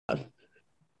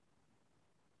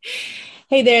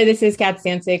Hey there, this is Kat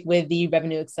Stancic with the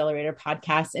Revenue Accelerator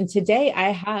podcast. And today I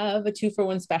have a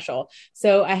 2-for-1 special.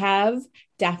 So I have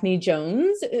Daphne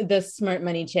Jones, the smart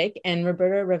money chick, and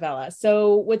Roberta Ravella.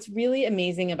 So what's really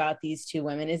amazing about these two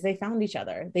women is they found each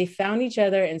other. They found each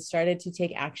other and started to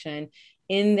take action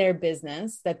in their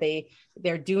business that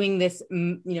they're doing this,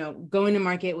 going to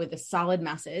market with a solid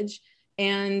message.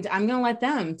 And I'm going to let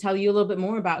them tell you a little bit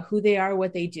more about who they are,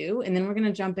 what they do. And then we're going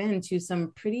to jump into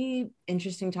some pretty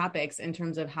interesting topics in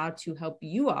terms of how to help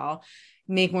you all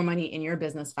make more money in your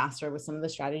business faster with some of the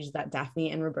strategies that Daphne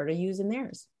and Roberta use in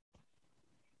theirs.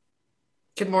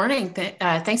 Good morning.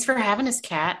 Thanks for having us,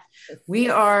 Kat. We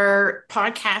are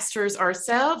podcasters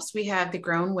ourselves. We have the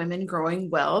Grown Women Growing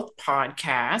Wealth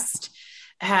podcast.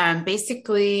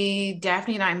 Basically,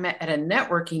 Daphne and I met at a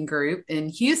networking group in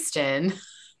Houston.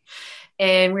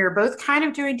 And we were both kind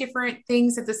of doing different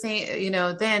things at the same,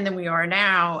 then than we are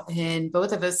now. And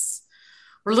both of us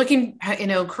were looking,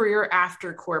 career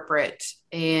after corporate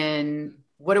and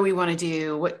what do we want to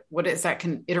do? What is that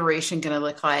iteration going to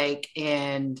look like?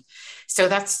 And so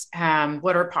that's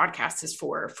what our podcast is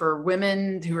for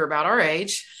women who are about our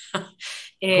age.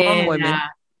 Grown women.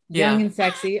 Young and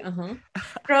sexy.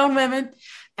 Grown women.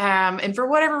 And for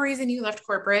whatever reason you left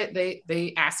corporate,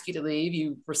 they asked you to leave.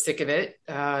 You were sick of it.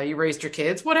 You raised your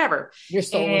kids, whatever. Your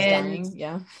soul was dying.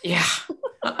 Yeah. Yeah.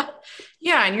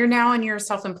 Yeah. And you're now in your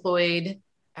self-employed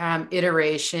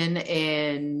iteration.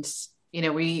 And,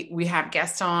 we have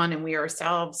guests on and we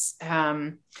ourselves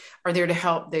are there to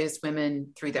help those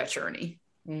women through that journey.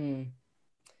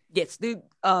 Yes. The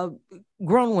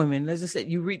grown women, as I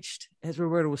said, you reached, as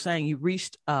Roberta was saying, you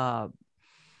reached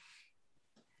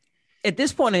at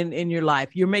this point in your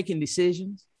life, you're making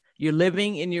decisions, you're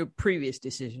living in your previous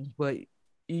decisions, but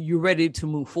you're ready to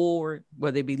move forward,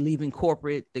 whether it be leaving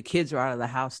corporate, the kids are out of the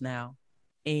house now,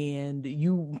 and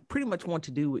you pretty much want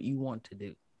to do what you want to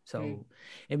do. So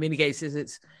in many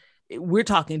cases, we're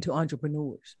talking to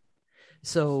entrepreneurs.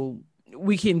 So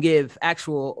we can give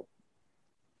actual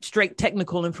straight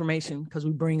technical information because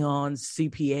we bring on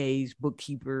CPAs,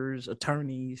 bookkeepers,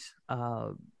 attorneys,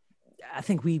 I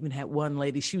think we even had one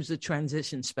lady, she was a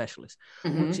transition specialist,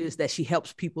 which is that she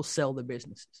helps people sell their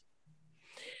businesses.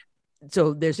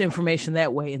 So there's information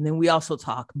that way. And then we also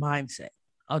talk mindset,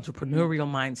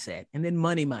 entrepreneurial mindset, and then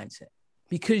money mindset,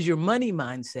 because your money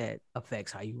mindset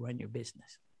affects how you run your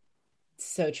business.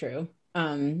 So true.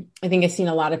 I think I've seen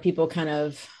a lot of people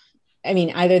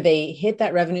either they hit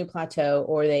that revenue plateau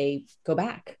or they go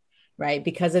back. Right.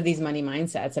 Because of these money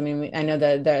mindsets. I know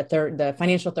the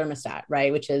financial thermostat,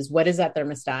 right. Which is, what is that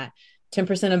thermostat?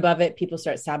 10% above it, people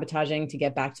start sabotaging to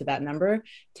get back to that number.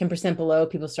 10% below,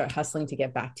 people start hustling to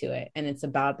get back to it. And it's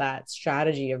about that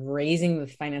strategy of raising the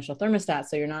financial thermostat.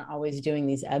 So you're not always doing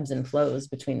these ebbs and flows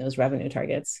between those revenue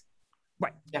targets.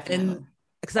 Right. Definitely. And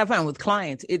because I found with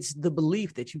clients, it's the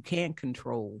belief that you can't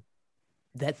control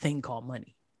that thing called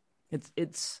money.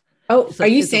 Are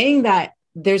you saying that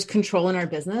there's control in our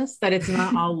business, that it's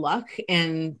not all luck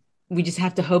and we just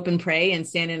have to hope and pray and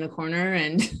stand in a corner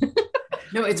and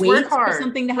no, it's work hard.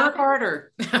 Something to work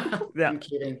harder. Yeah. I'm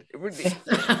kidding.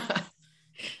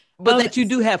 But that you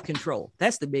do have control.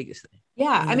 That's the biggest thing.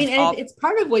 Yeah. It's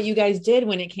part of what you guys did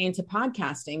when it came to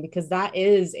podcasting, because that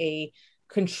is a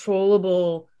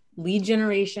controllable lead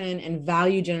generation and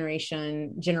value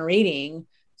generating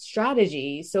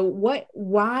strategy. So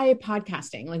why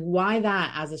podcasting? Like, why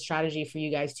that as a strategy for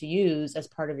you guys to use as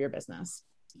part of your business?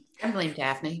 I blame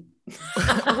Daphne.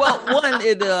 Well, one,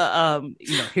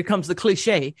 here comes the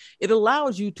cliche. It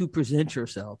allows you to present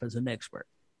yourself as an expert.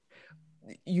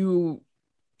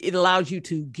 It allows you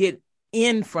to get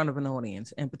in front of an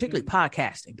audience, and particularly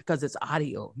podcasting, because it's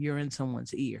audio. You're in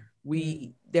someone's ear.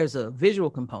 There's a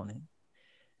visual component,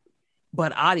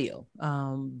 but audio,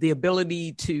 the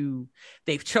ability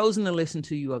they've chosen to listen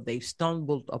to you, or they've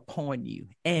stumbled upon you,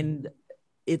 and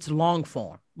it's long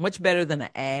form, much better than an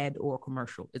ad or a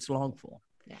commercial. It's long form.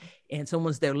 Yeah. And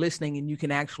someone's there listening, and you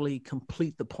can actually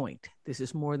complete the point. This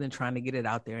is more than trying to get it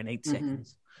out there in 8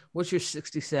 seconds. What's your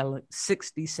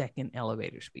 60-second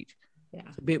elevator speech? Yeah.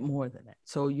 It's a bit more than that.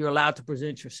 So you're allowed to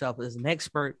present yourself as an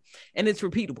expert, and it's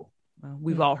repeatable.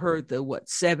 We've all heard the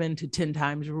 7 to 10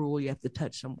 times rule. You have to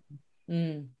touch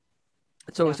someone.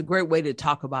 So it's a great way to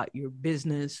talk about your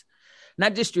business,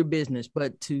 not just your business,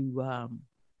 but to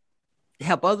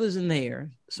help others in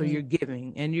there. So you're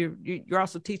giving, and you're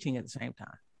also teaching at the same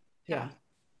time. Yeah.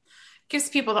 Gives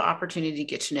people the opportunity to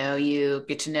get to know you,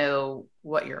 get to know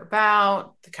what you're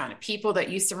about, the kind of people that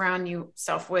you surround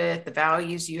yourself with, the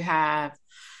values you have.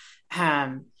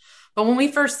 But when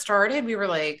we first started, we were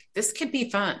like, this could be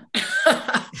fun.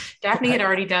 Daphne had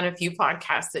already done a few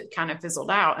podcasts that kind of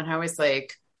fizzled out. And I was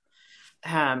like,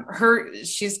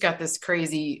 she's got this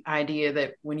crazy idea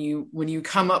that when you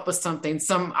come up with something,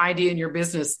 some idea in your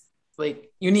business, like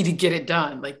you need to get it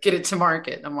done, like get it to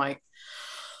market. And I'm like,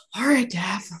 all right,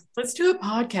 Daph, let's do a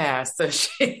podcast. So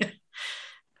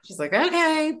she's like,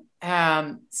 okay.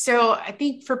 So I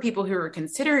think for people who are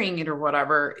considering it or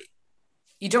whatever,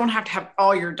 you don't have to have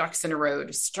all your ducks in a row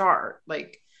to start.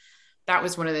 Like that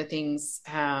was one of the things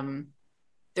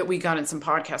that we got in some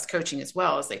podcast coaching as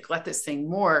well, is like, let this thing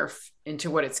morph into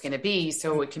what it's going to be.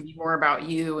 So it can be more about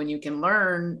you, and you can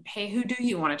learn, hey, who do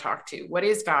you want to talk to? What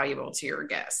is valuable to your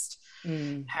guest?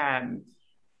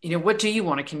 What do you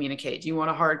want to communicate? Do you want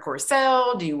a hardcore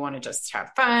sell? Do you want to just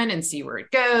have fun and see where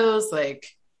it goes? Like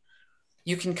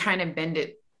you can kind of bend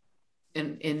it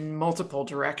in multiple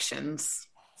directions.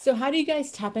 So how do you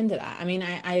guys tap into that? I mean,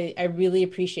 I really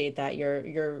appreciate that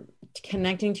you're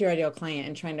connecting to your ideal client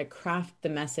and trying to craft the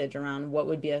message around what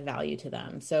would be of value to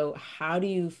them. So how do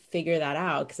you figure that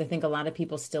out? Because I think a lot of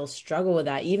people still struggle with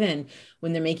that, even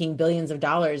when they're making billions of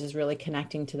dollars, is really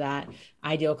connecting to that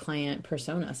ideal client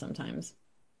persona sometimes.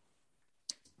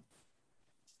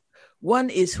 One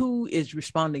is who is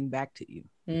responding back to you.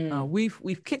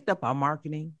 We've kicked up our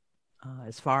marketing.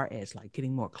 As far as like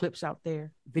getting more clips out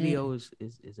there, video is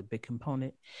a big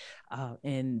component,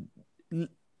 and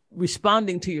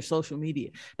responding to your social media.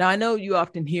 Now, I know you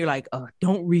often hear like,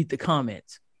 don't read the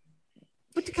comments,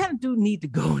 but you kind of do need to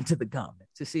go into the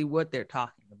comments to see what they're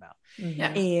talking about.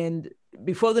 Yeah. And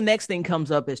before the next thing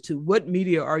comes up as to what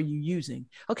media are you using?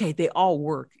 Okay, they all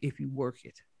work if you work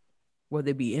it, whether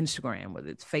it be Instagram, whether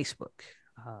it's Facebook,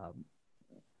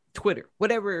 Twitter,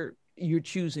 whatever you're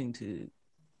choosing to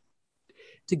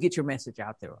get your message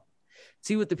out there.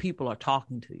 See what the people are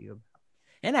talking to you about,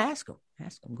 and ask them,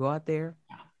 go out there,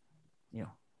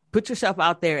 put yourself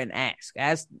out there and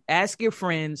ask your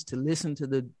friends to listen to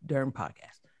the Derm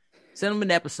podcast, send them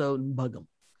an episode and bug them.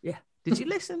 Yeah. Did you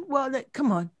listen? Well,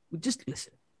 come on, just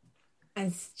listen.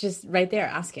 It's just right there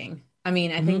asking. I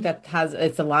mean, I think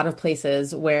it's a lot of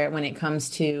places where when it comes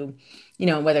to,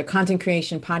 whether content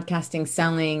creation, podcasting,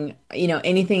 selling,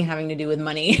 anything having to do with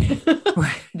money,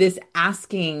 right. This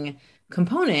asking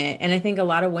component. And I think a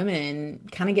lot of women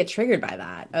kind of get triggered by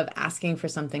that, of asking for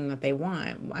something that they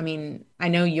want. I mean, I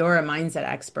know you're a mindset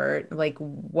expert. Like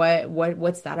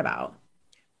what's that about?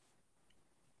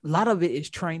 A lot of it is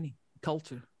training,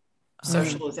 culture,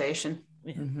 socialization.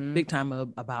 Big time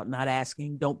about not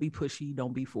asking. Don't be pushy.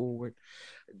 Don't be forward.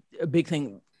 A big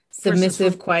thing.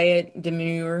 Submissive, quiet,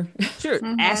 demure. Sure.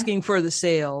 Asking for the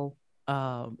sale,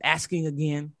 asking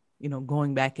again,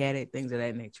 going back at it, things of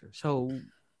that nature. So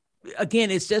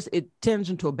again, it turns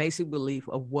into a basic belief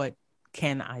of what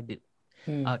can I do?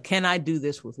 Can I do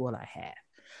this with what I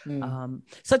have?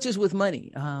 Such as with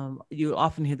money. You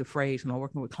often hear the phrase when I'm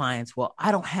working with clients, well,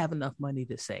 I don't have enough money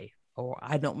to save, or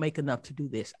I don't make enough to do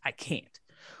this. I can't.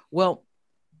 Well,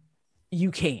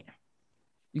 you can.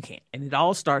 You can. And it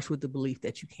all starts with the belief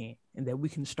that you can, and that we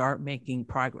can start making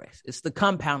progress. It's the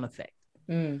compound effect.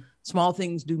 Small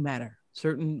things do matter.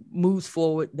 Certain moves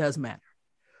forward does matter.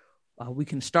 We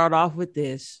can start off with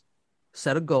this,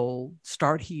 set a goal,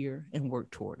 start here and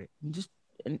work toward it, and just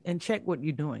and check what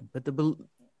you're doing. But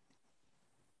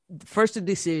first the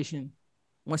decision,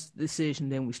 once the decision,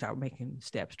 then we start making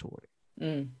steps toward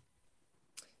it.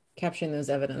 Capturing those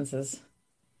evidences.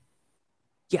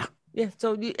 Yeah.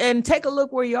 So, and take a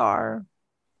look where you are,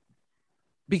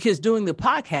 because doing the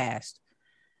podcast,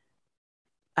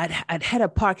 I'd had a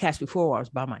podcast before where I was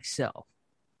by myself.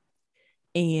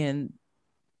 And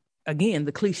again,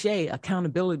 the cliche,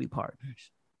 accountability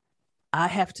partners. I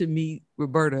have to meet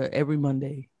Roberta every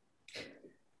Monday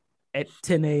at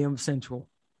 10 a.m. Central.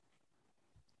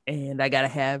 And I got to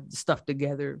have stuff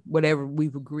together, whatever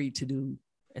we've agreed to do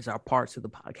as our parts of the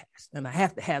podcast. And I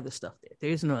have to have the stuff there.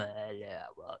 There's no,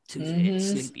 Tuesday,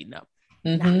 sleepy, no.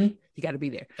 Nah, you got to be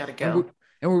there. Got to go.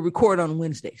 And we record on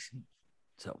Wednesdays.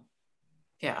 So.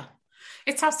 Yeah.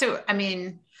 It's also, I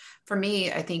mean, for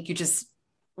me, I think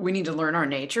we need to learn our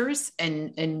natures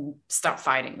and stop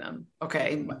fighting them.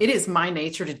 Okay. It is my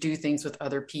nature to do things with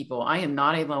other people. I am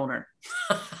not a loner.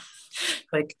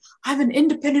 Like, I'm an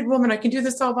independent woman. I can do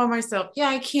this all by myself. Yeah,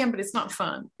 I can, but it's not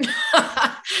fun, and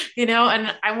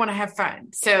I want to have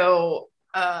fun. So,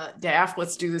 Daph,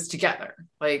 let's do this together.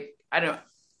 Like, I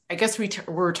guess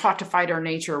we're taught to fight our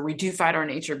nature. We do fight our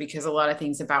nature because a lot of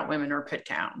things about women are put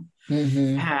down.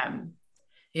 In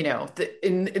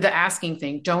the asking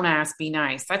thing, don't ask, be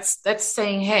nice. That's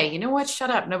saying, hey, you know what? Shut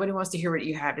up. Nobody wants to hear what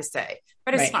you have to say,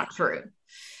 but it's not true.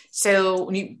 So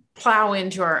when you plow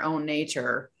into our own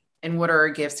nature and what are our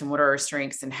gifts and what are our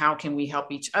strengths and how can we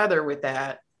help each other with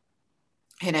that?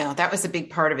 That was a big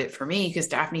part of it for me because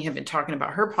Daphne had been talking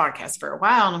about her podcast for a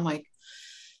while. And I'm like,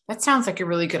 that sounds like a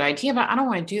really good idea, but I don't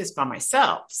want to do this by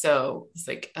myself. So it's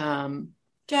like,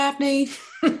 Daphne,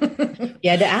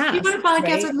 yeah, to ask, you want a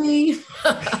podcast with me?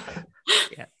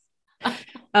 Yeah.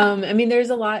 I mean, there's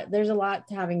a lot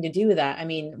having to do with that. I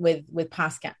mean, with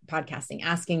podcasting,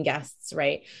 asking guests,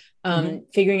 right?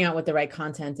 Figuring out what the right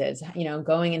content is,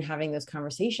 going and having those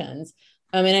conversations.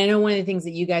 And I know one of the things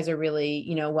that you guys are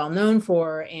really, well known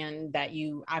for and that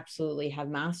you absolutely have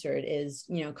mastered is,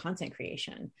 content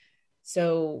creation.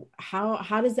 So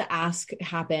how does the ask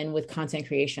happen with content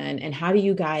creation, and how do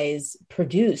you guys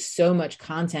produce so much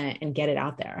content and get it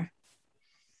out there?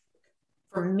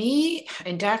 For me,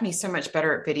 and Daphne's so much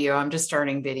better at video. I'm just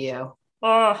starting video.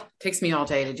 Oh, it takes me all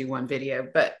day to do one video,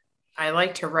 but I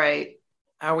like to write.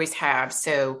 I always have.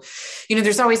 So,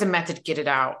 there's always a method to get it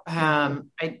out.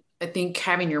 I think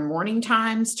having your morning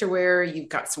times to where you've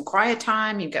got some quiet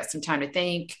time, you've got some time to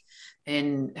think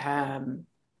and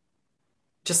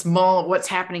just mull what's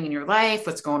happening in your life,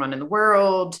 what's going on in the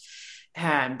world.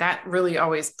 That really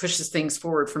always pushes things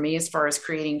forward for me as far as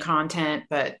creating content.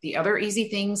 But the other easy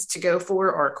things to go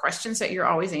for are questions that you're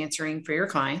always answering for your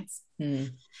clients.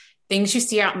 Things you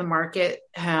see out in the market,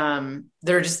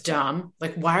 they're just dumb.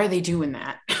 Like, why are they doing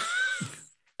that?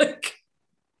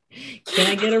 Can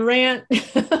I get a rant?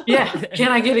 Yeah.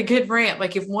 Can I get a good rant?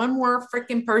 Like, if one more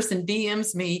freaking person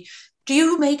DMs me, do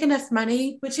you make enough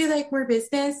money? Would you like more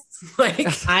business?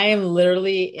 Like, I am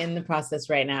literally in the process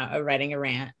right now of writing a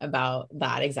rant about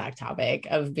that exact topic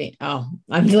of being, I'm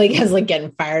like, I was like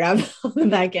getting fired up on the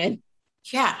back end.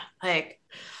 Yeah. Like,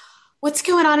 what's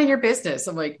going on in your business?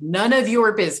 I'm like, none of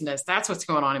your business. That's what's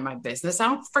going on in my business. I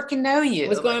don't freaking know you.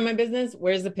 What's going on in my business?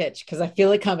 Where's the pitch? Because I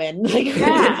feel it coming.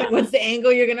 Like, what's the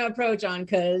angle you're going to approach on?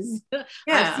 Because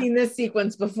I've seen this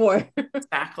sequence before.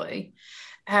 Exactly.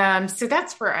 So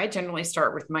that's where I generally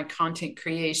start with my content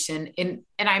creation. And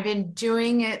I've been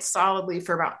doing it solidly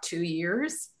for about 2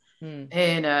 years.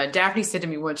 And Daphne said to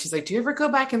me once, she's like, do you ever go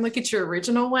back and look at your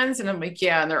original ones? And I'm like,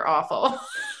 yeah, and they're awful.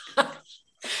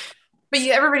 But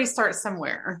everybody starts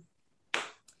somewhere.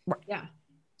 Yeah.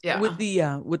 Yeah. With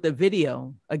the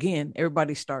video, again,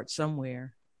 everybody starts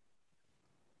somewhere.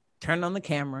 Turn on the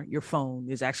camera. Your phone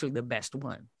is actually the best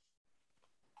one.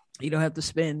 You don't have to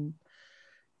spend.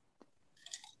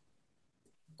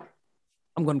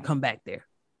 I'm going to come back there.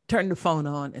 Turn the phone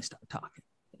on and start talking.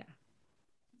 Yeah.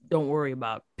 Don't worry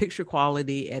about picture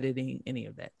quality, editing, any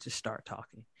of that. Just start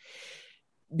talking.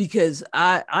 Because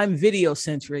I'm video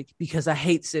centric because I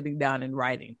hate sitting down and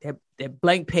writing. That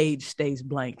blank page stays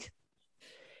blank.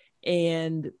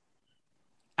 And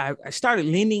I started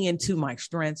leaning into my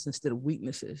strengths instead of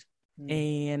weaknesses.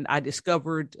 And I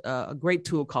discovered a great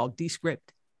tool called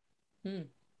Descript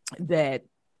that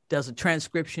does a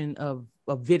transcription of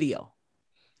video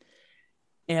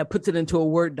and puts it into a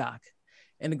Word doc.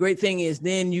 And the great thing is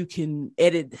then you can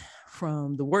edit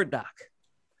from the Word doc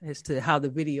as to how the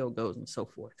video goes and so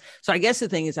forth. So I guess the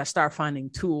thing is I start finding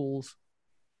tools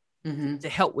to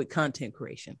help with content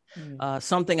creation.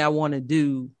 Something I want to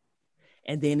do,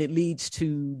 and then it leads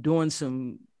to doing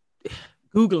some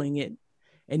Googling it,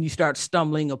 and you start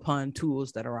stumbling upon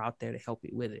tools that are out there to help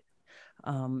you with it.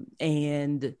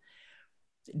 And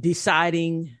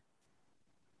deciding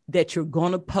that you're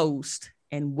going to post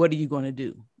and what are you going to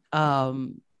do?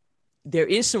 There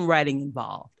is some writing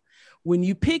involved. When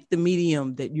you pick the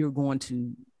medium that you're going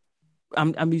to,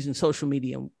 I'm using social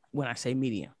media when I say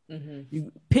medium.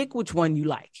 You pick which one you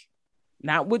like,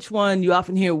 not which one you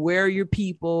often hear, where are your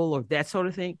people or that sort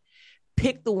of thing.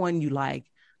 Pick the one you like,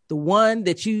 the one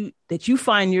that you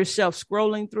find yourself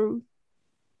scrolling through.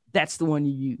 That's the one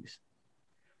you use,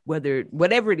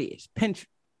 whatever it is. Pinterest,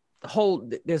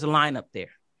 there's a lineup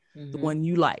there, the one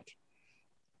you like.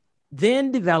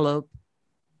 Then develop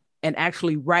and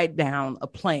actually write down a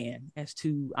plan as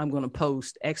to I'm going to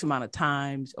post X amount of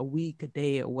times a week, a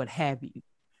day, or what have you,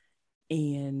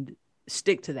 and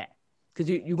stick to that because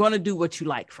you're going to do what you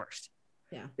like first.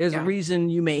 Yeah. There's a reason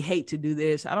you may hate to do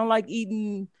this. I don't like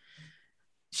eating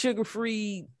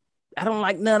sugar-free. I don't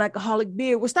like non-alcoholic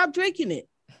beer. Well, stop drinking it.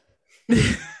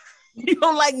 You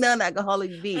don't like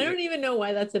non-alcoholic beer. I don't even know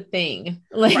why that's a thing.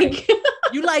 Like right.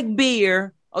 You like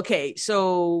beer. Okay.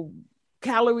 So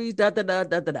calories, da.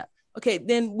 Okay,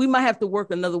 then we might have to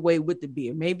work another way with the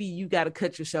beer. Maybe you got to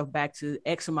cut yourself back to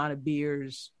X amount of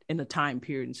beers in a time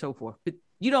period and so forth. But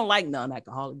you don't like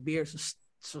non-alcoholic beer,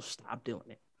 so stop doing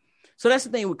it. So that's the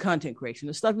thing with content creation.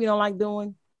 The stuff you don't like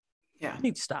doing, you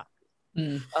need to stop.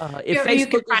 If Facebook, you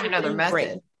could find another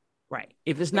method. Right.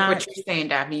 If it's Like not what you're saying,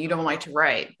 Daphne, you don't like to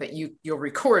write, but you'll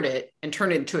record it and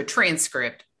turn it into a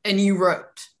transcript, and you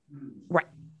wrote. right,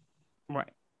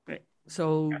 right.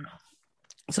 So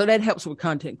that helps with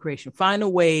content creation. Find a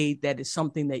way that is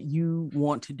something that you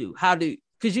want to do.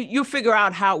 Because you figure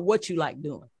out what you like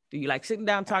doing. Do you like sitting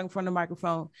down talking in front of the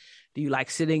microphone? Do you like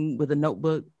sitting with a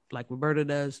notebook like Roberta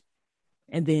does?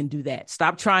 And then do that.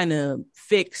 Stop trying to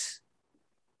fix.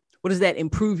 What is that?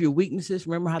 Improve your weaknesses.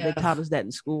 Remember how they taught us that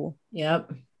in school?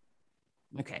 Yep.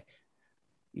 Okay.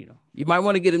 You might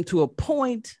want to get them to a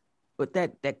point, but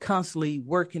that constantly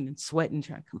working and sweating,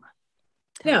 trying to come on.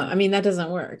 No, I mean, that doesn't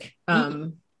work.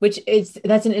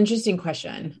 That's an interesting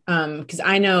question. Cause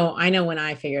I know when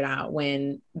I figured out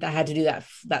when I had to do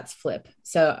that's flip.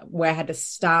 So where I had to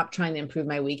stop trying to improve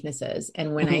my weaknesses.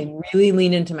 And when I really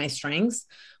leaned into my strengths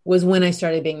was when I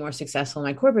started being more successful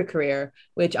in my corporate career,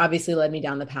 which obviously led me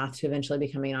down the path to eventually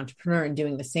becoming an entrepreneur and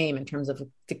doing the same in terms of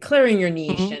declaring your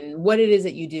niche and what it is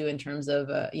that you do in terms of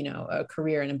a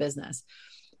career and a business.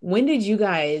 When did you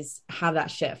guys have that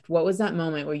shift? What was that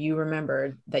moment where you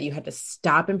remembered that you had to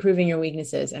stop improving your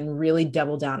weaknesses and really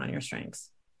double down on your strengths?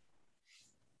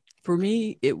 For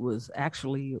me, it was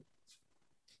actually,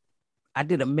 I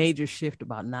did a major shift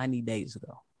about 90 days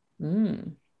ago.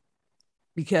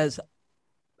 Because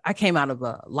I came out of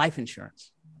life insurance.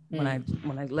 When I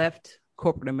left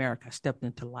corporate America, I stepped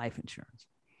into life insurance.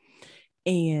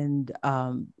 And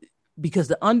because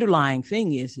the underlying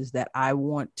thing is that I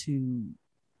want to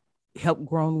help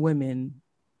grown women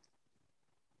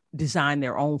design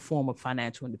their own form of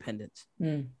financial independence.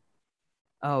 Because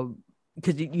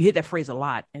you hear that phrase a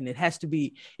lot, and it has to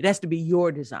be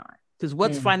your design. Because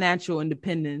what's financial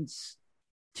independence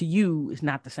to you is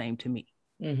not the same to me.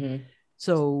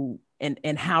 So,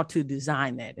 and how to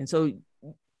design that. And so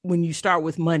when you start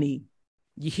with money,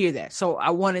 you hear that. So I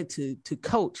wanted to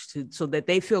coach so that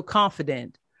they feel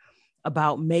confident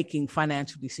about making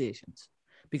financial decisions.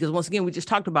 Because once again, we just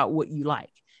talked about what you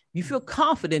like. You feel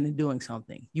confident in doing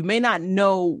something. You may not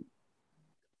know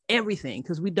everything,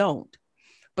 because we don't,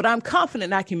 but I'm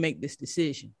confident I can make this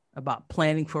decision about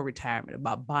planning for retirement,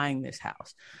 about buying this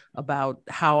house, about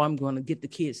how I'm going to get the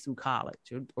kids through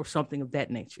college or something of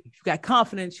that nature. If you've got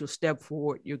confidence, you'll step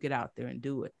forward, you'll get out there and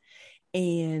do it.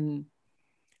 And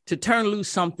to turn loose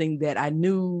something that I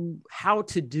knew how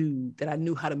to do, that I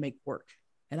knew how to make work.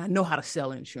 And I know how to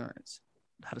sell insurance,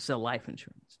 how to sell life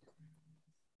insurance.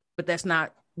 But that's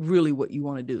not really what you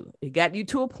want to do. It got you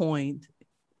to a point,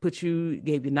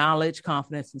 gave you knowledge,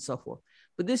 confidence, and so forth.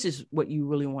 But this is what you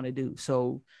really want to do.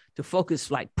 So to focus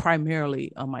like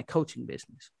primarily on my coaching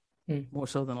business, more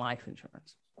so than life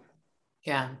insurance.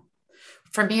 Yeah.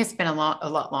 For me, it's been a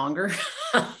lot longer.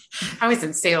 I was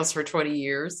in sales for 20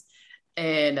 years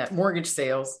and mortgage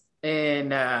sales.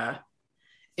 And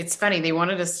it's funny. They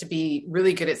wanted us to be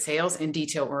really good at sales and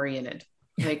detail oriented.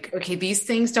 Like, okay, these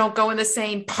things don't go in the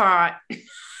same pot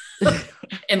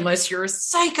unless you're a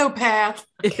psychopath.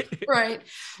 Right.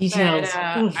 Details.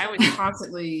 But I would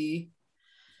constantly,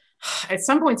 at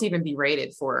some points, even be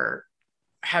rated for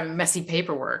having messy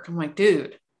paperwork. I'm like,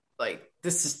 dude, like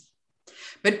this is,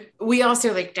 but we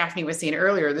also, like Daphne was saying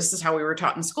earlier, this is how we were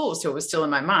taught in school. So it was still in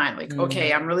my mind, like,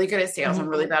 okay, I'm really good at sales. I'm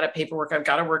really bad at paperwork. I've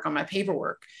got to work on my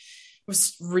paperwork. It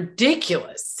was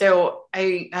ridiculous. So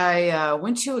I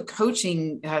went to a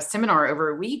coaching seminar over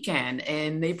a weekend,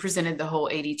 and they presented the whole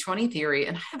 80-20 theory.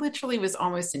 And I literally was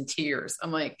almost in tears.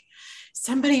 I'm like,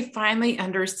 somebody finally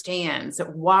understands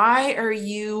that. Why are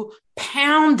you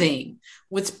pounding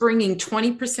what's bringing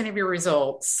 20% of your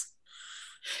results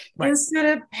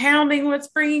instead of pounding what's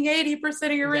bringing 80%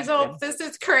 of your results? This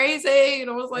is crazy.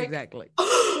 And I was like,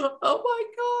 oh my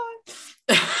God.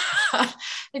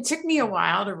 It took me a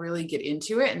while to really get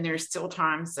into it. And there's still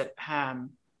times that,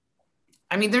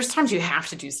 there's times you have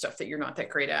to do stuff that you're not that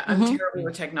great at. I'm terrible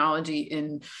with technology.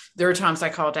 And there are times I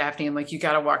call Daphne and like, you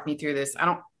got to walk me through this. I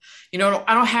don't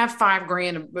have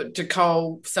 $5,000 to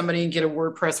call somebody and get a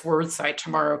WordPress word site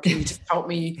tomorrow. Can you just help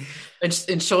me?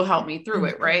 And she'll help me through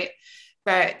it. Right.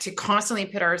 But to constantly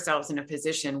put ourselves in a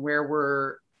position where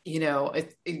we're,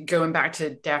 going back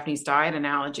to Daphne's diet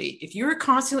analogy, if you're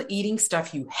constantly eating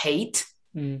stuff you hate,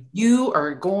 you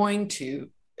are going to,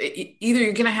 either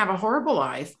you're going to have a horrible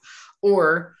life,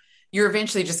 or you're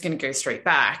eventually just going to go straight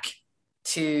back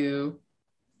to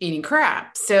eating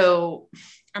crap. So,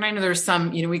 and I know there's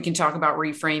some, we can talk about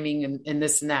reframing and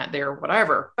this and that there,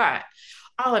 whatever, but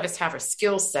all of us have a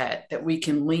skill set that we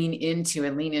can lean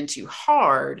into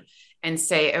hard and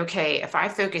say, okay, if I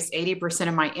focus 80%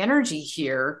 of my energy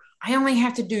here, I only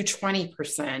have to do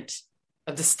 20%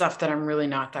 of the stuff that I'm really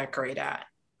not that great at.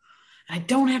 I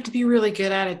don't have to be really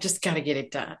good at it. Just got to get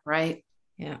it done. Right.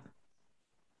 Yeah.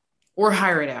 or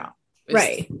hire it out.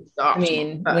 Right. I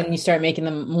mean, But when you start making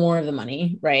them more of the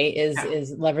money, right,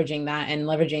 is leveraging that and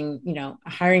leveraging,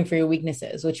 hiring for your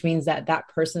weaknesses, which means that that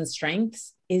person's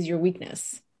strengths is your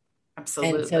weakness.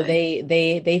 absolutely. And so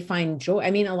they find joy.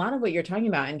 I mean, a lot of what you're talking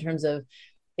about in terms of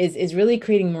is really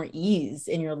creating more ease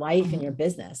in your life and your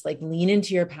business. Like lean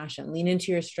into your passion, lean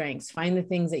into your strengths, find the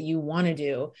things that you want to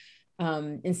do.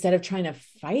 Instead of trying to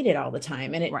fight it all the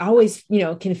time. And it always,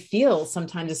 can feel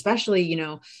sometimes, especially,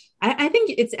 I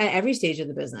think it's at every stage of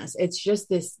the business. It's just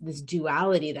this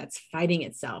duality that's fighting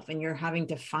itself, and you're having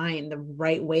to find the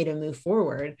right way to move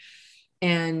forward.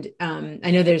 And I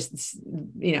know there's,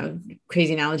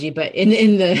 crazy analogy, but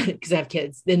in the, because I have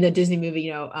kids, in the Disney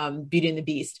movie, Beauty and the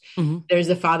Beast, there's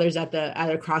the fathers at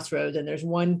a crossroads, and there's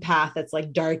one path that's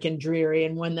like dark and dreary,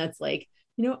 and one that's like,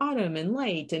 autumn and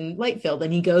light filled.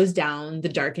 And he goes down the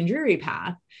dark and dreary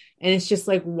path. And it's just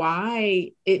like,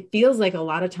 why it feels like a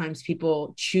lot of times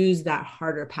people choose that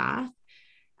harder path.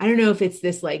 I don't know if it's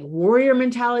this like warrior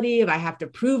mentality of I have to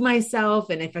prove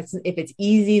myself. And if it's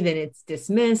easy, then it's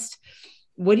dismissed.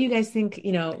 What do you guys think?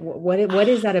 What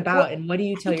is that about? Well, and what do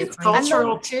you tell your clients?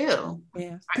 Cultural too.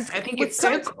 Yeah. I think it's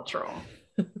so cultural.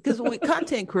 Because with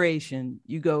content creation,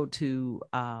 you go to,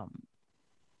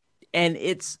 and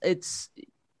it's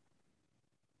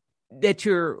that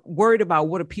you're worried about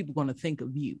what are people going to think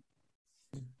of you.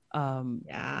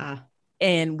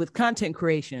 And with content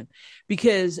creation,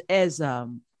 because as out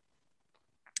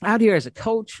here as a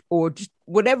coach or just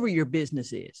whatever your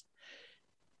business is,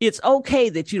 it's okay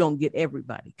that you don't get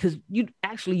everybody, because you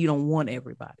don't want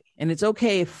everybody. And it's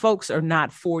okay if folks are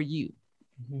not for you.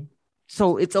 Mm-hmm.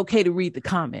 So it's okay to read the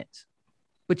comments,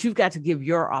 but you've got to give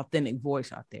your authentic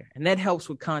voice out there. And that helps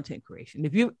with content creation.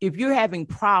 If you're having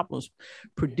problems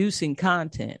producing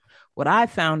content, what I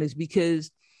found is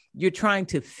because you're trying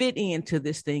to fit into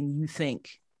this thing you think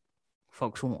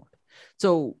folks want.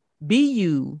 So be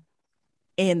you,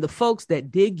 and the folks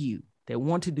that dig you, that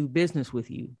want to do business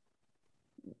with you,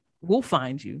 will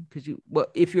find you, because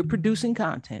if you're producing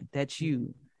content, that's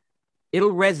you,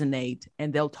 it'll resonate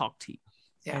and they'll talk to you.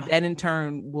 Yeah. And that in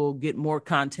turn will get more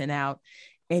content out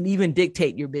and even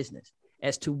dictate your business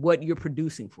as to what you're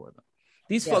producing for them.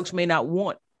 These folks may not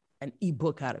want an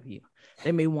ebook out of you.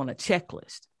 They may want a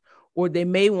checklist, or they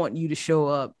may want you to show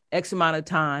up X amount of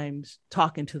times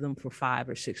talking to them for 5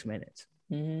 or 6 minutes.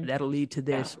 Mm-hmm. That'll lead to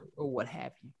this or what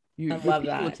have you. I love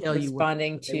that.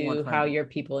 Responding to how your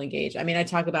people engage. I mean, I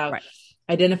talk about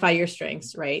identify your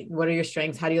strengths, right? What are your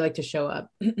strengths? How do you like to show up?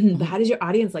 But how does your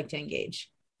audience like to engage?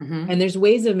 Mm-hmm. And there's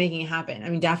ways of making it happen. I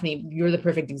mean, Daphne, you're the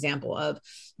perfect example of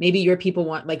maybe your people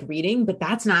want like reading, but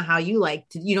that's not how you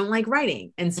you don't like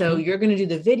writing. And so you're going to do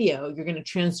the video, you're going to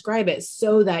transcribe it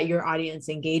so that your audience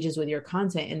engages with your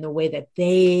content in the way that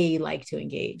they like to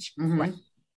engage. Mm-hmm. Right.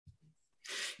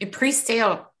 In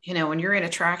pre-sale, when you're in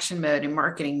attraction mode and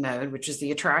marketing mode, which is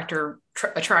the attract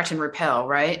and repel,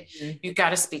 right? Mm-hmm. You've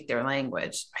got to speak their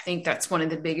language. I think that's one of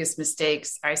the biggest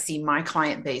mistakes I see my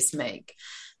client base make.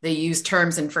 They use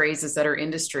terms and phrases that are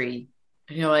industry,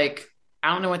 and you're like,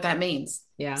 I don't know what that means.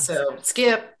 Yeah. So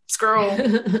skip, scroll.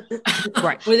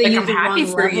 Right. Or they use the wrong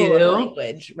level of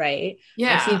language, right?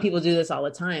 Yeah. I've seen people do this all the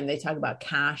time. They talk about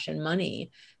cash and money,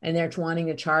 and they're wanting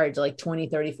to charge like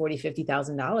 $20,000, $30,000, $40,000, $50,000.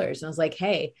 And I was like,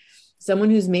 hey,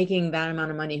 someone who's making that amount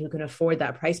of money, who can afford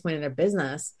that price point in their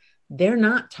business, they're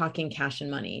not talking cash and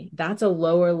money. That's a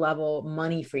lower level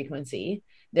money frequency.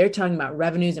 They're talking about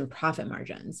revenues and profit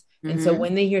margins. Mm-hmm. And so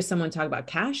when they hear someone talk about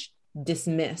cash,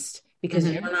 dismissed, because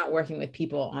you're not working with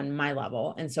people on my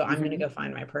level. And so I'm going to go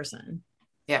find my person.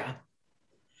 Yeah.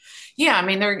 Yeah. I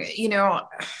mean, they're,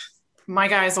 my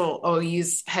guys will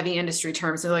use heavy industry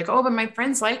terms. They're like, oh, but my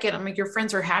friends like it. I'm like, your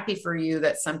friends are happy for you.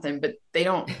 That's something, but they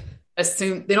don't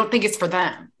they don't think it's for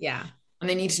them. Yeah. And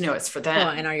they need to know it's for them. Well,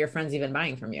 and are your friends even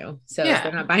buying from you? So if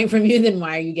they're not buying from you, then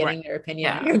why are you getting their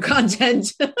opinion on your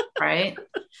content? Right.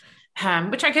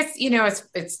 Which I guess,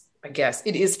 I guess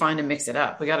it is fine to mix it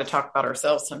up. We got to talk about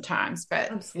ourselves sometimes,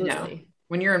 but absolutely.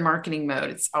 When you're in marketing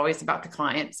mode, it's always about the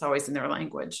client. It's always in their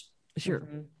language. Sure.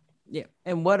 Mm-hmm. Yeah.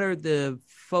 And what are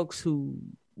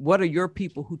your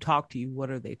people who talk to you?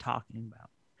 What are they talking about?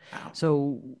 Wow.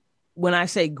 So when I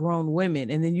say grown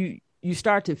women, and then you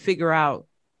start to figure out,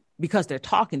 because they're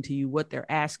talking to you, what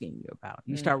they're asking you about.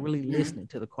 You start really listening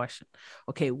to the question.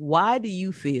 Okay, why do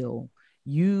you feel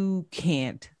you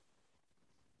can't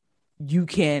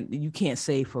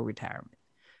save for retirement?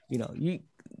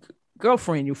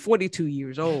 Girlfriend, you're 42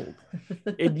 years old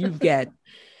and you've got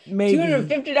maybe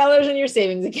 $250 in your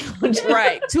savings account.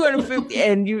 Right, 250,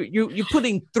 and you're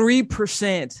putting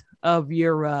 3% of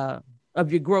your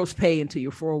gross pay into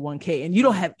your 401k, and you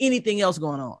don't have anything else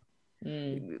going on.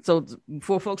 So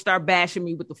before folks start bashing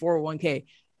me with the 401k,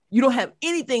 you don't have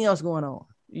anything else going on.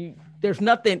 There's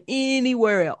nothing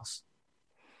anywhere else.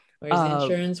 Where's the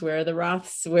insurance? Where are the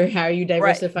Roths? How are you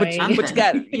diversifying? Right. But you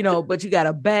got, but you got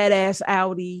a badass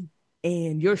Audi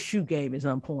and your shoe game is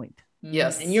on point.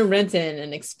 Yes. And you're renting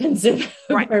an expensive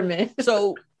apartment.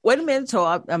 So wait a minute. So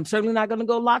I'm certainly not going to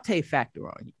go latte factor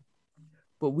on you,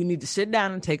 but we need to sit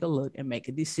down and take a look and make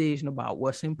a decision about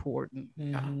what's important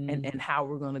and how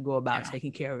we're going to go about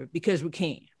taking care of it, because we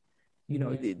can.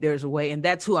 There's a way, and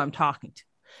that's who I'm talking to.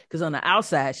 Because on the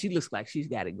outside, she looks like she's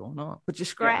got it going on, but you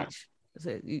scratch.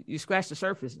 You scratch the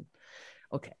surface.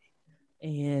 Okay.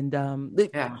 And the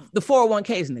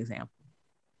 401k is an example.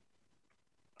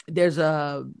 There's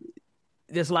a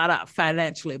lot of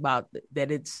financially about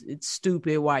that. It's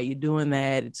stupid. Why are you doing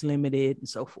that? It's limited and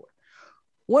so forth.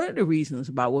 One of the reasons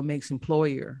about what makes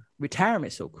employer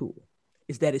retirement so cool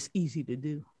is that it's easy to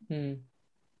do.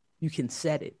 You can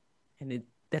set it, and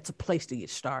that's a place to get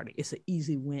started. It's an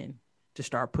easy win to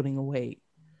start putting away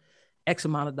X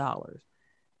amount of dollars,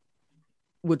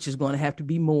 which is going to have to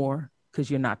be more because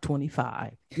you're not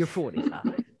 25, you're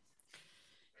 45.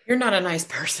 You're not a nice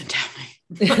person,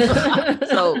 Daphne.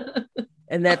 So,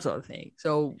 and that sort of thing.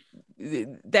 So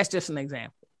that's just an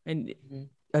example. And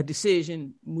a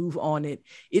decision, move on it.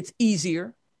 It's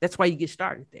easier. That's why you get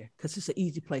started there, because it's an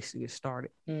easy place to get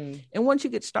started. And once you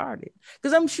get started,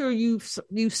 because I'm sure you've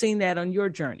seen that on your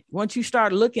journey. Once you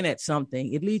start looking at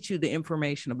something, it leads you to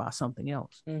information about something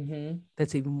else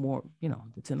that's even more,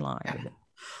 that's in line with it.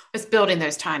 It's building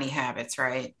those tiny habits,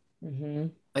 right?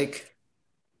 Like,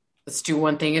 let's do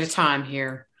one thing at a time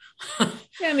here.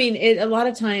 I mean, a lot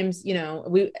of times,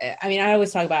 I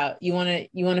always talk about you want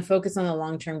to focus on the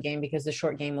long-term game because the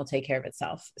short game will take care of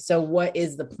itself. So what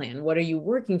is the plan? What are you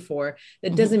working for?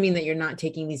 That doesn't mean that you're not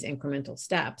taking these incremental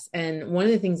steps. And one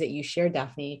of the things that you shared,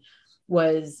 Daphne,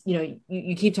 was,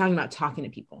 you keep talking about talking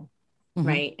to people,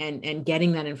 right? And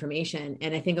getting that information.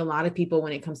 And I think a lot of people,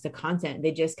 when it comes to content,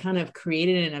 they just kind of create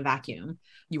it in a vacuum,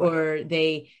 or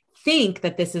they think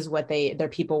that this is what their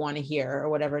people want to hear, or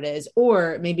whatever it is.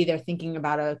 Or maybe they're thinking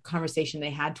about a conversation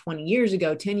they had 20 years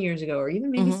ago, 10 years ago, or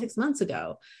even maybe 6 months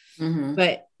ago.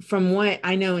 But from what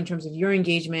I know in terms of your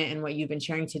engagement and what you've been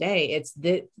sharing today, it's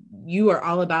that you are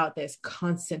all about this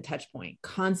constant touch point,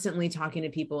 constantly talking to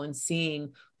people and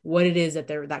seeing what it is that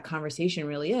that conversation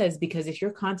really is. Because if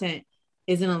your content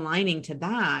isn't aligning to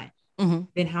that,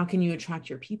 then how can you attract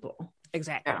your people?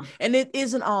 Exactly. Yeah. And it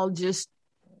isn't all just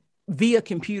via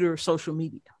computer, social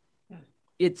media.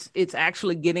 It's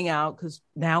actually getting out, because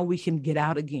now we can get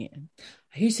out again.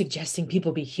 Are you suggesting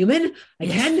people be human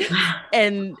again?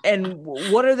 and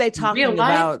what are they talking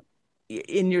about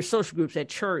in your social groups at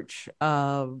church?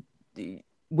 The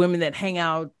women that hang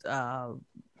out and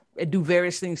do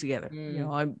various things together.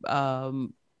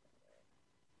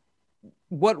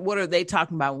 What are they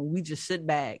talking about when we just sit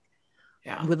back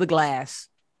with a glass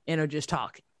and are just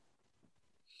talking?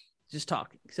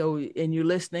 So, and you're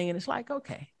listening, and it's like,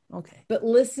 okay. But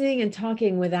listening and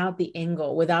talking without the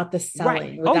angle, without the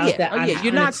selling, without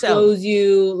you're not selling. Close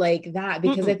you like that,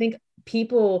 because I think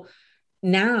people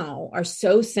now are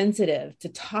so sensitive to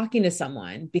talking to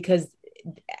someone, because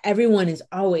everyone is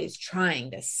always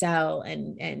trying to sell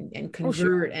and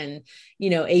convert and,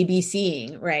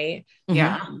 ABCing, right?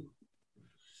 Yeah.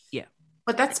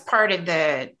 But that's part of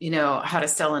the, how to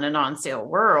sell in a non-sale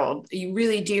world. You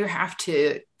really do have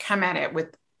to come at it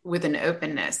with an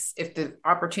openness. If the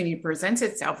opportunity presents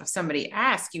itself, if somebody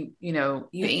asks you,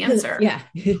 you answer. Yeah.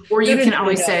 Or you can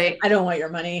always say, I don't want your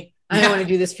money. I don't want to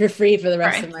do this for free for the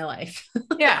rest of my life.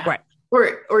 Yeah. Right.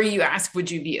 Or you ask,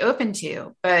 would you be open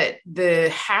to? But the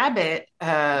habit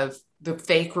of the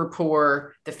fake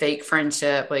rapport, the fake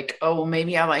friendship, like, oh, well,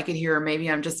 maybe I like it here, or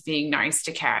maybe I'm just being nice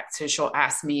to Kat, so she'll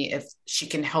ask me if she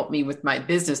can help me with my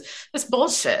business. That's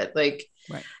bullshit. Like,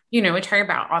 we talk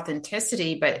about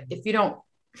authenticity, but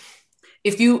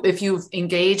if you've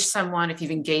engaged someone, if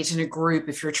you've engaged in a group,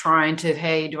 if you're trying to,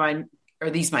 hey, are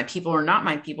these my people or not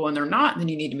my people? And they're not, then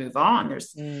you need to move on.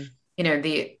 There's,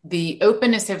 the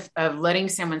openness of letting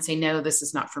someone say, no, this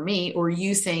is not for me, or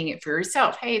you saying it for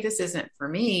yourself. Hey, this isn't for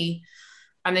me.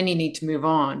 And then you need to move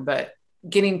on, but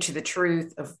getting to the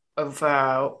truth of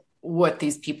what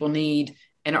these people need,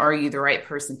 and are you the right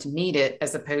person to meet it,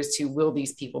 as opposed to, will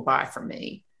these people buy from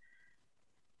me?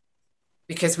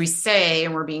 Because we say,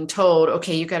 and we're being told,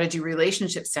 okay, you got to do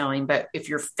relationship selling, but if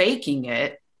you're faking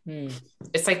it,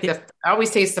 it's like I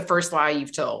always say it's the first lie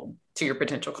you've told to your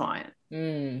potential client.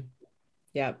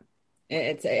 Yep.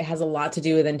 It has a lot to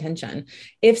do with intention.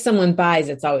 If someone buys,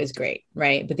 it's always great,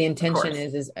 right? But the intention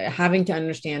is having to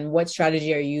understand what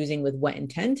strategy are you using with what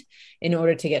intent in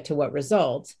order to get to what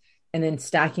result, and then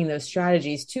stacking those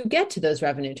strategies to get to those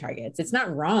revenue targets. It's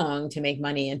not wrong to make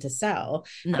money and to sell,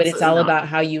 but it's all about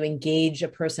how you engage a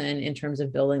person in terms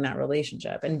of building that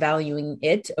relationship and valuing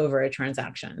it over a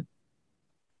transaction.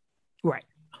 Right.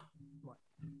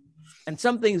 And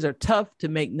some things are tough to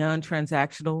make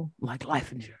non-transactional, like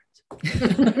life insurance.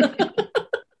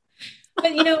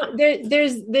 But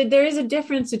there is a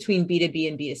difference between B2B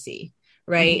and B2C,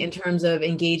 right? In terms of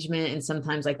engagement and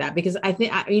sometimes like that, because I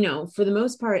think, for the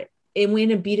most part,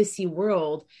 in a B2C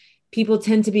world, people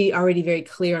tend to be already very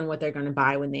clear on what they're going to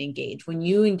buy when they engage. When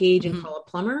you engage and call a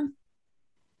plumber,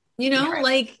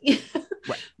 like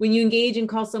when you engage and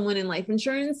call someone in life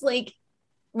insurance, like,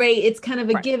 right, it's kind of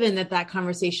a given that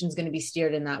conversation is going to be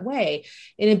steered in that way.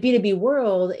 In a B2B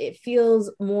world, it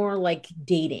feels more like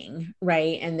dating,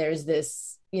 right? And there's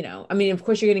this, of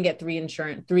course you're going to get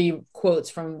three quotes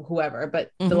from whoever,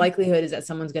 but the likelihood is that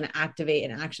someone's going to activate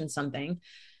and action something.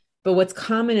 But what's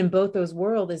common in both those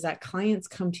worlds is that clients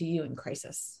come to you in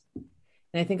crisis.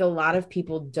 And I think a lot of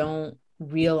people don't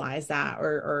realize that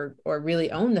or really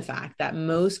own the fact that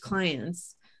most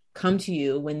clients come to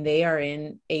you when they are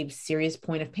in a serious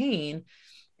point of pain.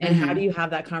 And how do you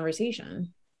have that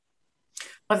conversation?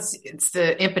 Well, it's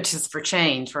the impetus for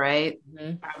change, right?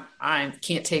 I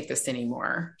can't take this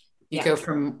anymore. You go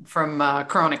from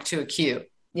chronic to acute.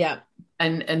 Yeah.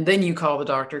 And then you call the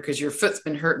doctor because your foot's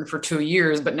been hurting for 2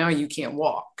 years, but now you can't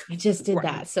walk. I just did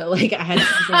that. So I had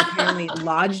something apparently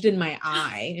lodged in my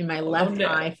left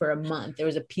eye for a month. There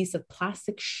was a piece of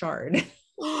plastic shard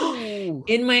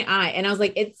in my eye. And I was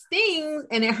like, it stings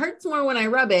and it hurts more when I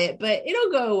rub it, but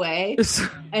it'll go away.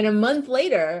 And a month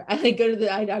later, I go to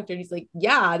the eye doctor and he's like,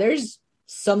 yeah, there's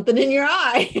something in your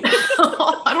eye.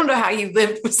 I don't know how you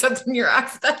lived with something in your eye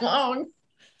for that long.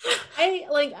 I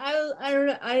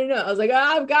don't know. I was like,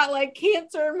 I've got like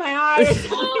cancer in my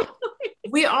eye.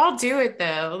 We all do it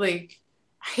though. Like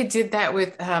I did that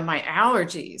with my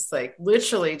allergies, like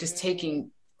literally just taking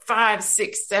 5,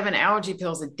 6, 7 allergy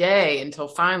pills a day until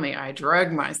finally I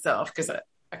drugged myself because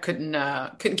I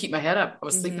couldn't keep my head up. I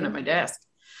was sleeping at my desk.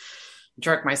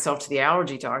 Drugged myself to the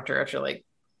allergy doctor after like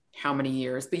how many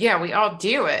years, but yeah, we all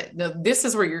do it. Now, this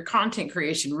is where your content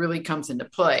creation really comes into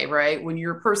play, right? When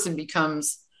your person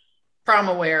becomes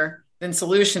problem aware, then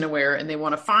solution aware, and they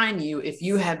want to find you. If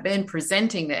you have been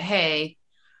presenting that, hey,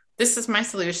 this is my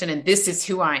solution and this is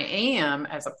who I am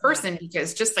as a person,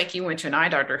 because just like you went to an eye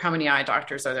doctor, how many eye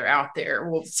doctors are there out there?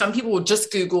 Well, some people will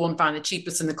just Google and find the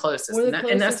cheapest and the closest.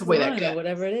 And that's the way that goes.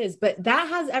 Whatever it is. But that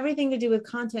has everything to do with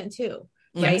content too,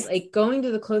 right? Yes. Like going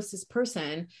to the closest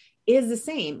person is the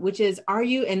same, which is, are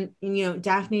you, and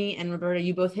Daphne and Roberta,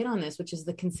 you both hit on this, which is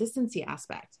the consistency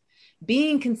aspect.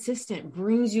 Being consistent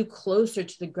brings you closer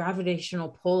to the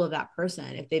gravitational pull of that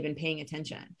person if they've been paying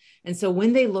attention. And so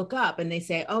when they look up and they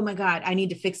say, oh my God, I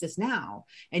need to fix this now,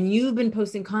 and you've been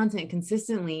posting content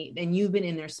consistently and you've been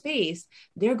in their space,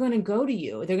 they're going to go to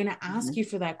you. They're going to ask you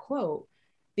for that quote.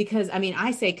 Because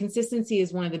I say consistency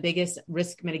is one of the biggest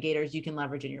risk mitigators you can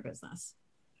leverage in your business.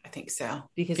 I think so.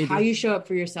 Because how you show up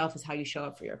for yourself is how you show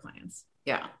up for your clients.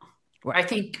 Yeah. I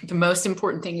think the most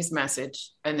important thing is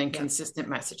message, and then consistent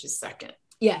message is second.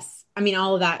 Yes.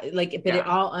 All of that, it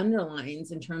all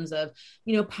underlines in terms of,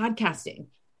 podcasting,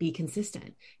 be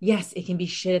consistent. Yes, it can be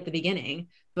shit at the beginning,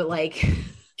 but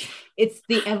it's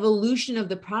the evolution of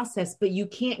the process, but you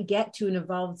can't get to an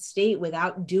evolved state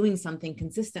without doing something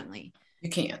consistently.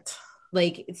 You can't.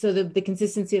 So the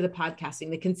consistency of the podcasting,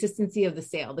 the consistency of the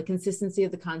sale, the consistency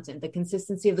of the content, the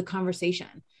consistency of the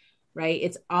conversation, right?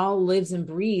 It's all lives and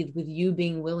breathes with you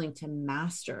being willing to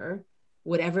master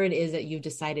whatever it is that you've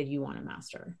decided you want to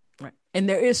master. Right. And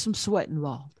there is some sweat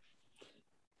involved.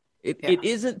 It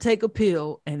isn't take a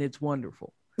pill and it's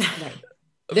wonderful. Right.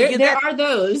 There are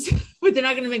those, but they're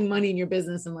not going to make money in your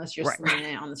business unless you're slinging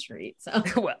it on the street. So,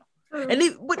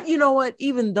 but you know what?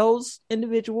 Even those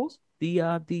individuals,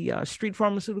 the street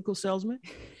pharmaceutical salesman,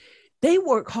 they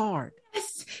work hard.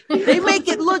 Yes. They make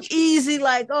it look easy,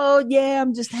 like, oh yeah,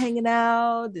 I'm just hanging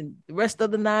out, and the rest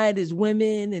of the night is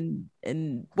women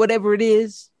and whatever it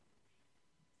is.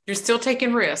 You're still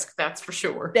taking risk, that's for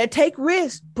sure. They take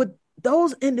risks, but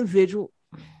those individuals,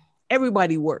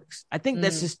 everybody works. I think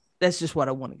that's just what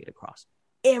I want to get across.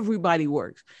 Everybody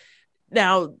works.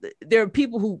 Now, there are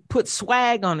people who put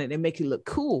swag on it and make it look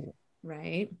cool,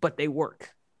 right? But they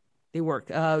work.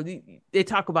 They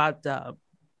talk about. To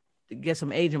get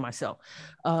some age in myself.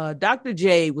 Dr.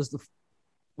 J was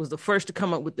the first to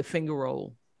come up with the finger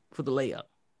roll for the layup.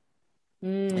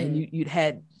 And you'd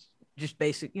had just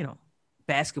basic,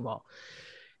 basketball.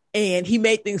 And he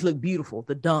made things look beautiful,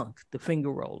 the dunk, the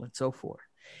finger roll, and so forth.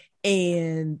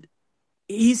 And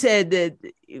he said that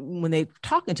when they were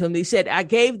talking to him, they said, I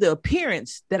gave the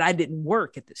appearance that I didn't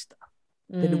work at this stuff,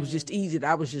 that it was just easy, that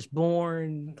I was just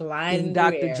born gliding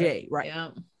Dr. J. Right. Yeah.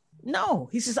 No,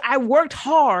 he says, I worked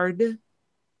hard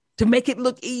to make it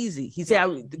look easy. He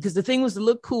said, because the thing was to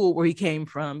look cool where he came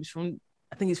from.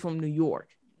 I think he's from New York.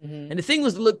 And the thing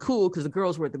was to look cool because the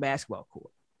girls were at the basketball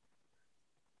court.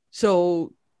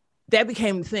 So that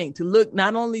became the thing, to look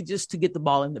not only just to get the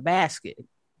ball in the basket,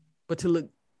 but to look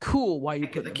cool while you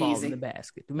put the ball in the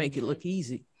basket, to make it look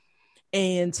easy.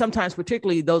 And sometimes,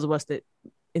 particularly those of us that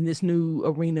in this new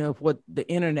arena of what the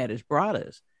internet has brought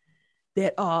us,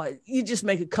 that you just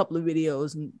make a couple of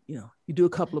videos and you do a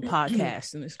couple of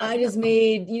podcasts and it's like, I just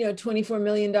made $24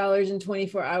 million in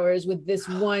 24 hours with this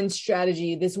one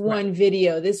strategy, this one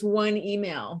video, this one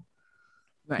email.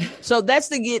 Right. So that's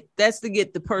to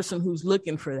get the person who's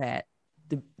looking for that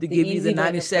to give you the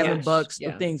 $97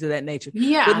 or things of that nature.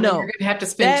 Yeah, but no, you're going to have to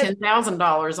spend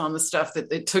 $10,000 on the stuff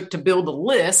that it took to build a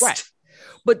list. Right.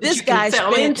 But this guy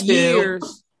spent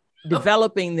years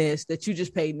developing this that you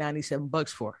just paid $97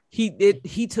 for. He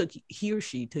or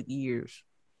she took years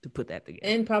to put that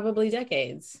together, and probably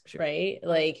decades. Sure. Right?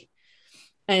 Like,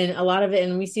 and a lot of it,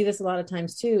 and we see this a lot of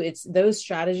times too, it's those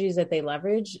strategies that they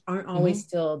leverage aren't always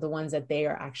still the ones that they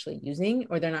are actually using,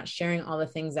 or they're not sharing all the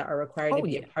things that are required to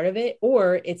be a part of it,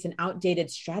 or it's an outdated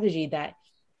strategy that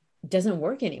doesn't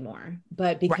work anymore.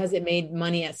 But because it made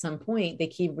money at some point, they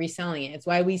keep reselling it. It's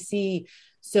why we see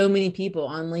so many people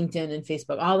on LinkedIn and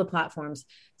Facebook, all the platforms,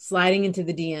 sliding into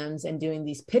the DMs and doing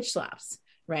these pitch slaps.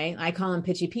 Right? I call them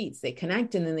pitchy Pete's. They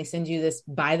connect and then they send you this,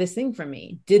 buy this thing from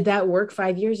me. Did that work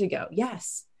 5 years ago?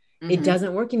 Yes. It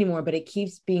doesn't work anymore, but it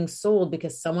keeps being sold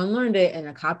because someone learned it and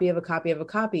a copy of a copy of a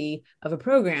copy of a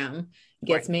program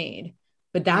gets made.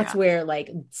 But that's where, like,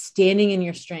 standing in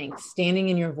your strength, standing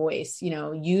in your voice,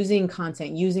 using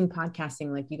content, using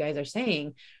podcasting, like you guys are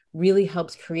saying, really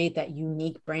helps create that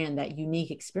unique brand, that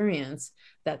unique experience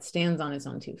that stands on its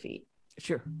own 2 feet.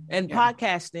 Sure. And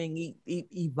podcasting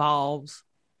evolves.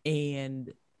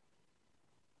 And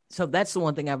so that's the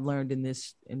one thing I've learned in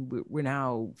this, and we're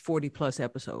now 40 plus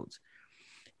episodes.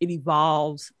 It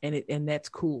evolves, and that's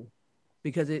cool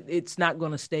because it's not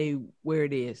going to stay where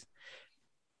it is.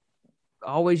 I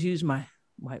always use my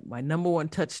number one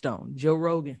touchstone, Joe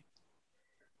Rogan.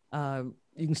 You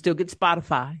can still get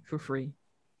Spotify for free.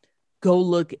 Go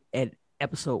look at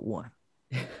episode 1.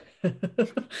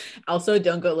 Also,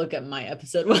 don't go look at my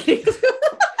episode 1.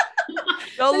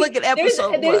 Go look at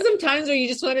episode 1. There's some times where you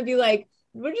just want to be like,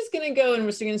 we're just going to go and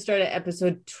we're just going to start at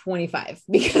episode 25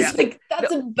 because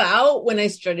that's about when I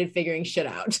started figuring shit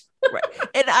out. Right.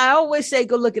 And I always say,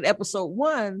 go look at episode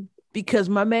 1 because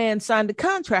my man signed a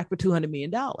contract for $200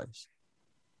 million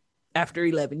after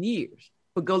 11 years.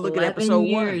 But go look at episode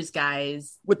 1,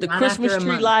 guys, with the Christmas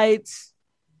tree lights,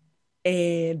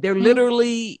 and they're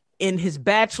literally in his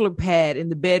bachelor pad in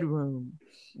the bedroom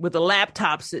with a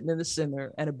laptop sitting in the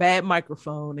center and a bad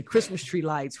microphone and Christmas tree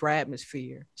lights for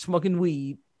atmosphere, smoking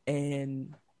weed,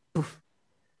 and poof.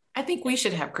 I think we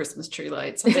should have Christmas tree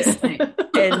lights. I'm just saying.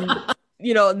 And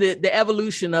the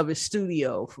evolution of his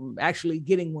studio from actually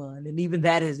getting one, and even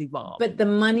that has evolved. But the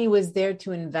money was there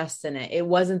to invest in it. It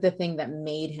wasn't the thing that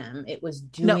made him. It was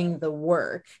doing the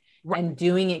work and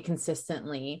doing it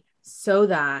consistently, so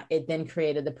that it then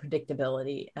created the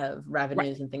predictability of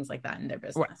revenues and things like that in their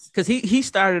business. Because he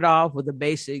started off with a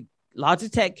basic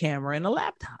Logitech camera and a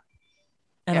laptop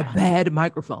and a bad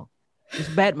microphone. It's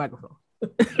a bad microphone.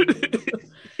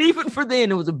 Even for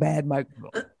then, it was a bad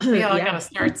microphone. We all got to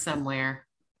start somewhere.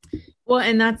 Well,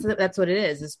 and that's what it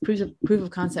is. This proof of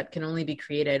concept can only be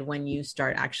created when you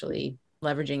start actually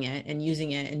leveraging it and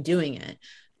using it and doing it.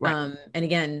 Right. And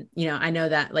again, I know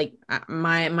that, like,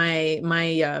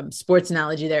 my sports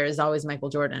analogy there is always Michael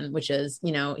Jordan, which is,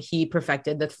 he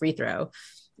perfected the free throw,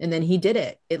 and then he did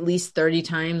it at least 30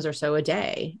 times or so a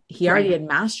day. He already had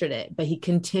mastered it, but he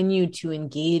continued to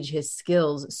engage his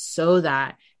skills so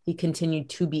that he continued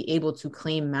to be able to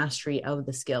claim mastery of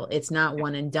the skill. It's not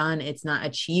one and done. It's not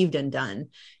achieved and done.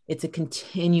 It's a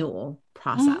continual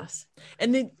process.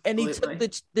 And he took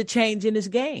the change in his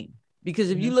game.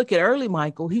 Because if you look at early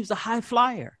Michael, he was a high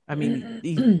flyer. I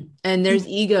mean, and there's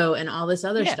ego and all this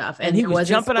other stuff. And he was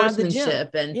jumping out of the gym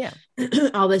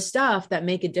and all this stuff that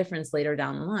make a difference later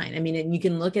down the line. I mean, and you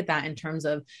can look at that in terms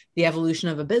of the evolution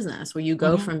of a business where you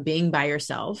go from being by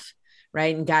yourself,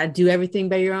 right? And got to do everything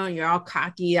by your own. You're all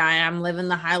cocky. I'm living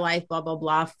the high life, blah, blah,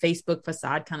 blah, Facebook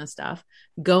facade kind of stuff.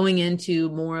 Going into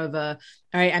more of a,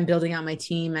 all right, I'm building out my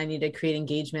team. I need to create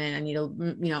engagement. I need to,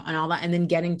 and all that. And then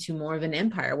getting to more of an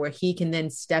empire where he can then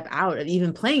step out of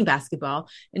even playing basketball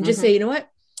and just say, you know what?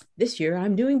 This year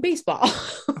I'm doing baseball.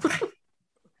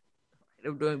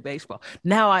 I'm doing baseball.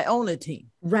 Now I own a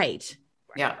team. Right.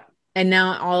 Yeah. And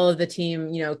now all of the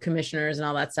team, commissioners and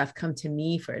all that stuff come to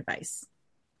me for advice.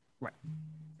 Right.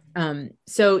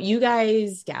 So you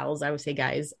guys, gals, I would say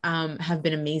guys, have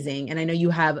been amazing. And I know you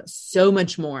have so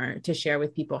much more to share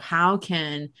with people. How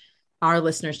can our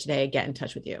listeners today get in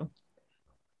touch with you?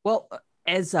 Well,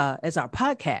 as our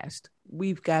podcast,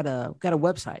 we've got a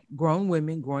website,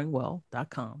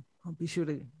 grownwomengrowingwell.com. I'll be sure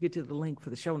to get to the link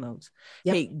for the show notes.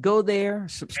 Yep. Hey, go there,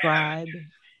 subscribe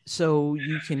so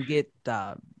you can get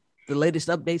the latest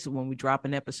updates of when we drop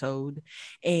an episode.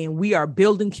 And we are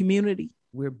building community.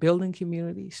 We're building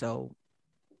community. So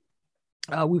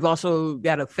we've also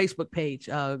got a Facebook page.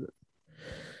 What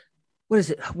is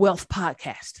it? Wealth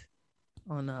Podcast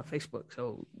on Facebook.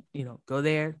 So, go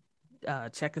there,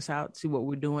 check us out, see what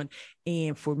we're doing.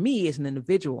 And for me as an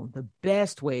individual, the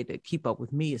best way to keep up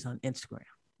with me is on Instagram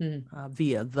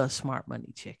via The Smart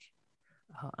Money Chick.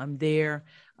 I'm there.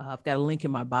 I've got a link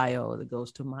in my bio that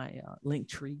goes to my link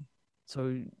tree.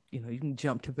 So, you can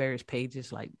jump to various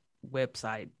pages like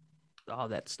website, all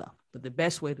that stuff. But the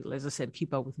best way to, as I said,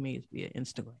 keep up with me is via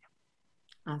Instagram.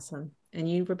 Awesome. And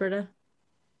you, Roberta?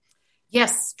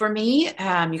 Yes, for me,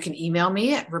 you can email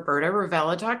me at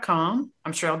robertaravella.com.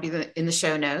 I'm sure I'll be in the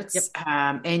show notes.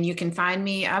 Yep. And you can find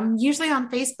me. I'm usually on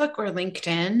Facebook or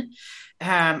LinkedIn.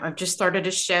 I've just started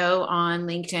a show on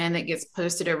LinkedIn that gets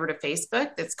posted over to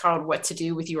Facebook that's called What to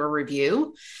Do with Your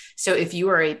Review. So if you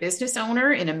are a business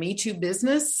owner in a Me Too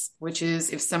business, which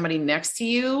is if somebody next to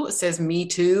you says Me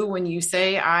Too when you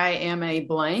say I am a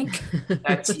blank,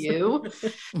 that's you.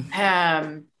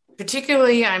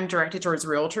 Particularly, I'm directed towards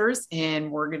realtors and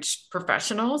mortgage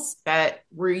professionals, but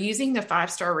we're using the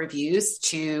 5-star reviews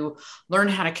to learn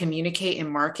how to communicate and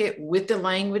market with the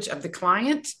language of the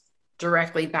client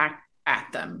directly back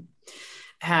at them.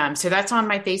 So that's on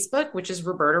my Facebook, which is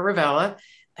Roberta Ravella,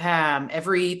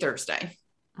 every Thursday.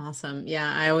 Awesome.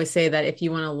 Yeah. I always say that if you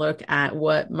want to look at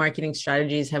what marketing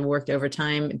strategies have worked over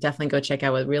time, definitely go check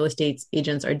out what real estate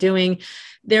agents are doing.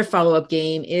 Their follow-up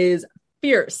game is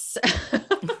fierce.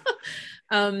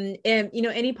 And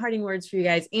any parting words for you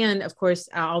guys, and of course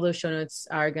all those show notes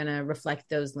are going to reflect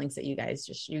those links that you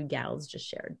gals just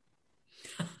shared.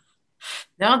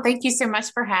 No, thank you so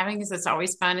much for having us. It's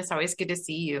always fun. It's always good to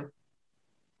see you.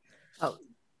 Oh,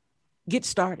 get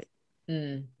started.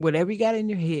 Whatever you got in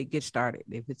your head, get started.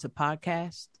 If it's a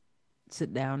podcast,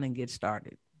 sit down and get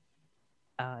started.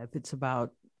 If it's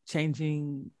about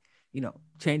changing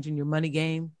your money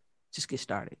game, just get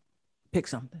started. Pick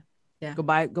something. Yeah. Go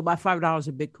buy $5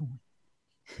 of Bitcoin.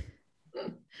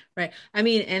 Right. I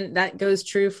mean, and that goes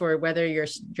true for whether you're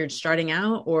starting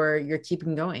out or you're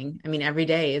keeping going. I mean, every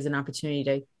day is an opportunity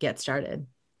to get started.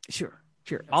 Sure.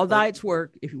 All diets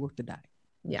work if you work the diet.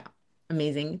 Yeah.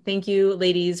 Amazing. Thank you,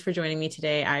 ladies, for joining me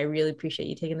today. I really appreciate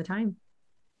you taking the time.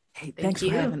 Hey, thanks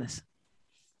for having us.